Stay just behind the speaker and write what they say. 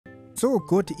So,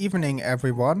 good evening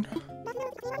everyone.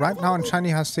 Right now in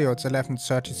ShinyHaseo it's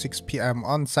 11:36 p.m.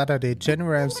 on Saturday,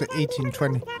 January 18,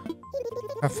 20.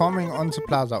 Performing on the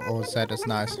plaza. Oh, that is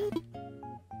nice.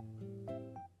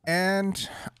 And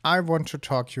I want to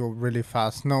talk you really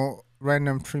fast. No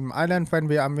random Dream Island when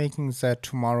we are making that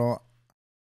tomorrow.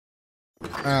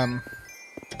 I'm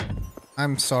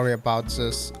sorry about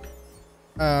this.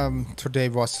 Today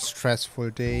was a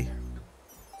stressful day.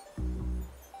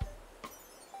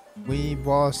 We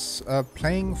was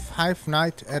playing Five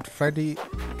Nights at Freddy's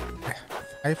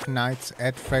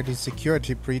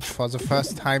Security Breach for the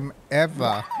first time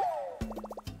ever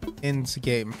in the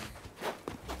game.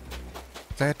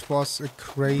 That was a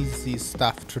crazy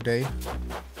stuff today.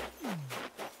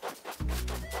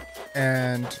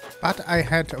 But I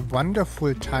had a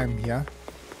wonderful time here.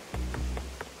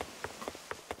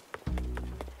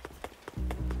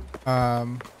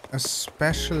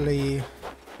 Especially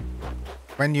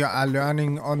when you are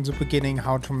learning on the beginning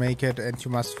how to make it and you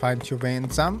must find your way in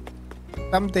some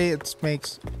day it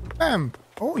makes bam,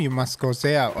 oh you must go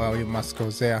there or you must go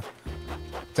there.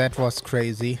 That was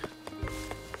crazy.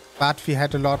 But we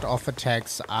had a lot of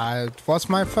attacks. It was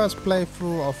my first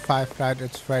playthrough of Five Nights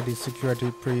at Freddy's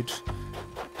Security Breach.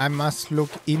 I must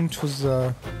look into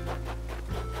the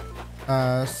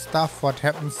stuff what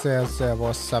happens there. There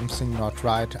was something not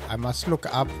right. I must look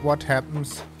up what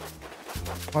happens.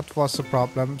 What was the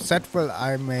problem? That will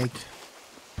I make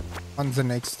on the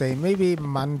next day. Maybe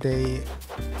Monday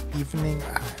evening.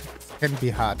 It can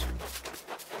be hard.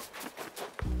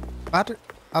 But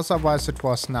otherwise it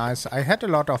was nice. I had a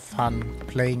lot of fun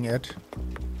playing it.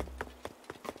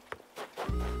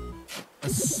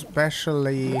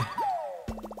 Especially...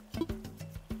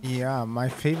 yeah, my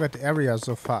favorite area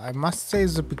so far. I must say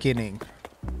the beginning.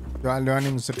 You are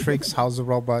learning the tricks, how the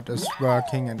robot is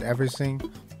working and everything.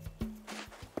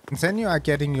 And then you are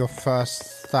getting your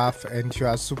first stuff and you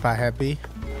are super happy.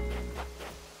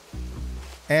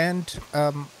 And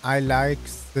I like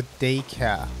the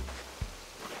daycare.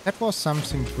 That was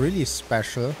something really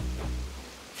special.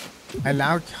 I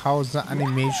like how the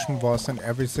animation was and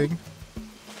everything.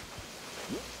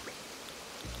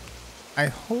 I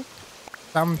hope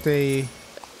someday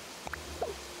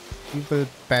we will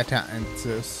better at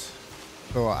this.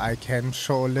 So I can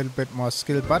show a little bit more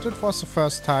skill. But it was the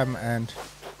first time and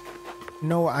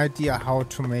no idea how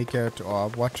to make it or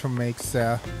what to make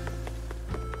there.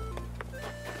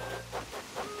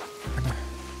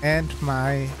 And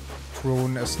my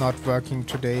drone is not working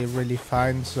today really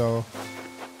fine, so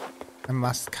I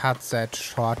must cut that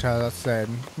shorter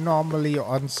than normally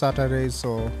on Saturday,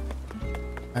 so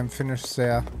I'm finished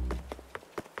there.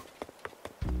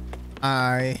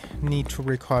 I need to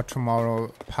record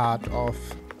tomorrow part of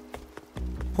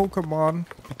Pokemon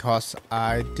because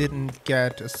I didn't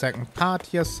get a second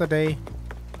part yesterday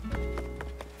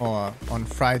or on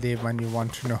Friday when you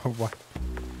want to know what,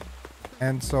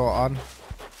 and so on.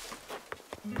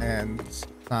 And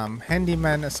some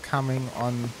handyman is coming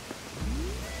on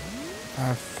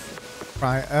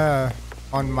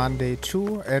Monday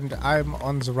too, and I'm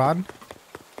on the run.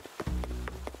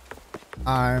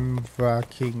 I'm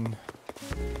working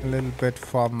a little bit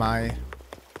for my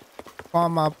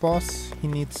former boss. He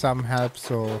needs some help,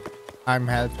 so I'm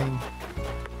helping.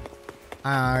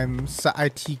 I'm the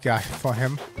IT guy for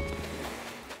him.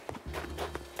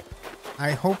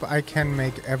 I hope I can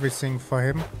make everything for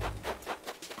him,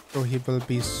 so he will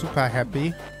be super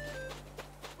happy.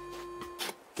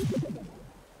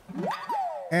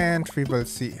 And we will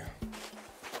see.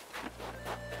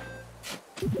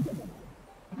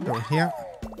 So here.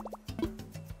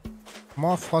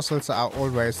 More fossils are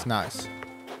always nice.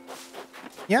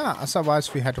 Yeah,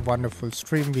 otherwise we had a wonderful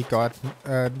stream. We got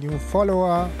a new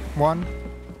follower, one.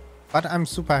 But I'm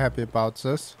super happy about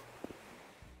this.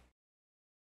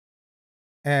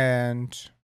 And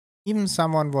even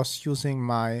someone was using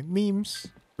my memes,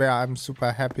 where I'm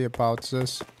super happy about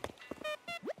this.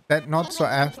 That not so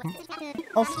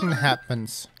often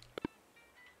happens.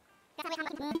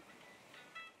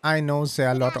 I know there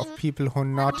are a lot of people who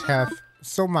not have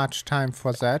so much time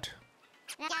for that.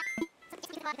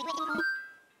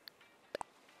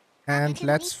 And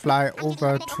let's fly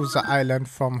over to the island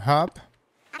from Herb.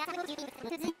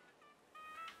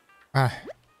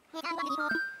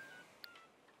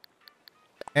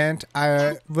 And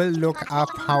I will look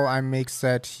up how I make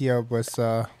that here with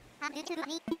the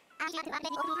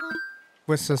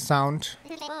sound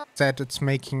that it's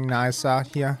making nicer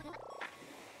here.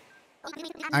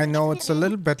 I know it's a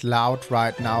little bit loud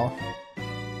right now,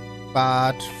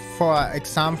 but for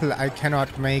example I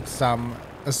cannot make some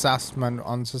adjustment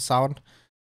on the sound,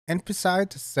 And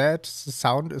besides that, the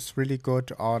sound is really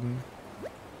good on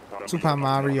Super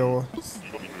Mario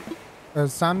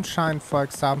Sunshine, for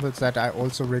example, that I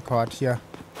also record here.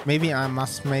 Maybe I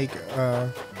must make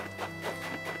a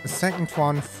second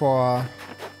one for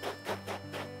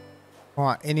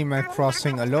Animal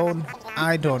Crossing alone.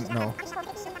 I don't know.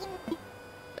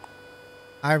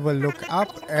 I will look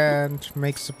up and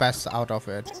make the best out of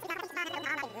it.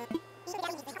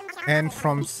 And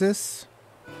from this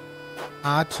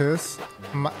artist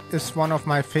is one of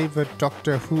my favorite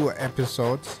Doctor Who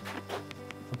episodes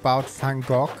about Van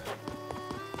Gogh.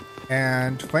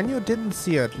 And when you didn't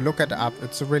see it, look it up.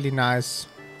 It's a really nice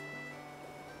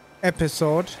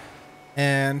episode.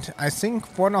 And I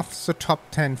think one of the top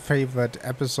 10 favorite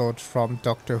episodes from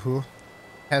Doctor Who.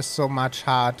 Has so much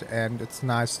heart and it's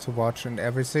nice to watch and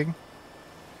everything.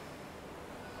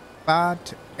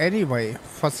 But anyway,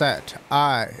 for that,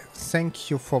 I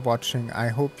thank you for watching. I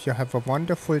hope you have a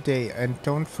wonderful day and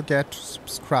don't forget to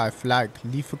subscribe, like,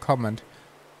 leave a comment.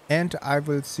 And I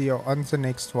will see you on the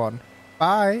next one.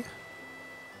 Bye!